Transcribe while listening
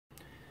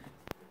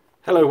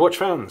Hello watch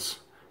fans,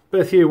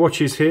 Berthier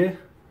Watches here,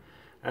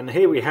 and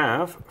here we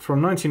have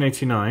from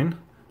 1989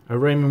 a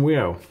Raymond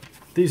Weil.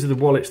 These are the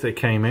wallets that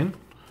came in.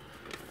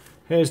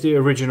 Here's the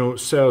original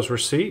sales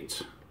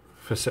receipt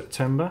for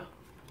September.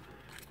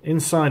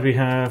 Inside we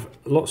have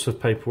lots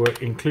of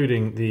paperwork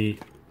including the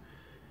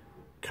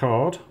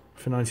card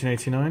for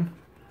 1989,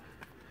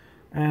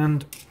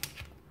 and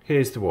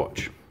here's the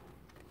watch.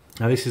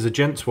 Now this is a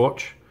gent's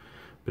watch,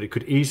 but it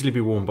could easily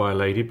be worn by a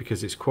lady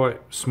because it's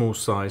quite small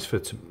size for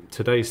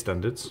today's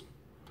standards.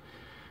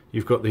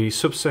 You've got the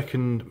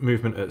sub-second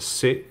movement at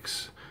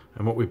 6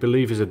 and what we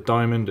believe is a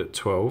diamond at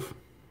 12.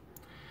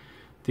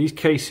 These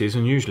cases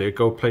unusually are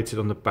gold plated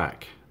on the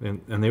back,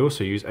 and they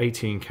also use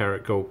 18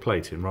 karat gold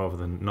plating rather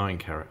than 9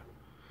 karat.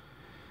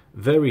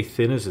 Very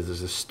thin as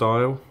a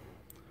style.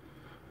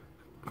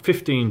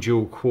 15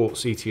 jewel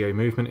quartz ETA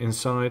movement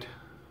inside,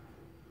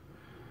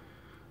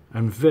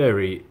 and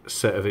very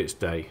set of its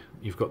day.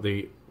 You've got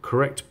the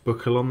correct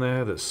buckle on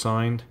there that's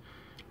signed.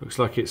 Looks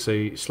like it's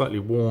a slightly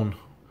worn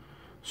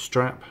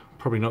strap,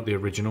 probably not the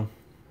original.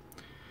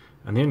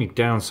 And the only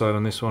downside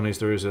on this one is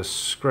there is a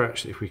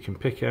scratch, if we can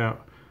pick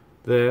out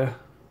there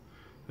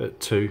at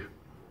 2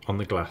 on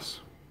the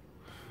glass.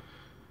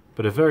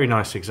 But a very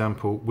nice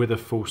example with a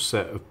full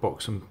set of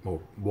box and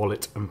or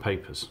wallet and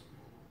papers.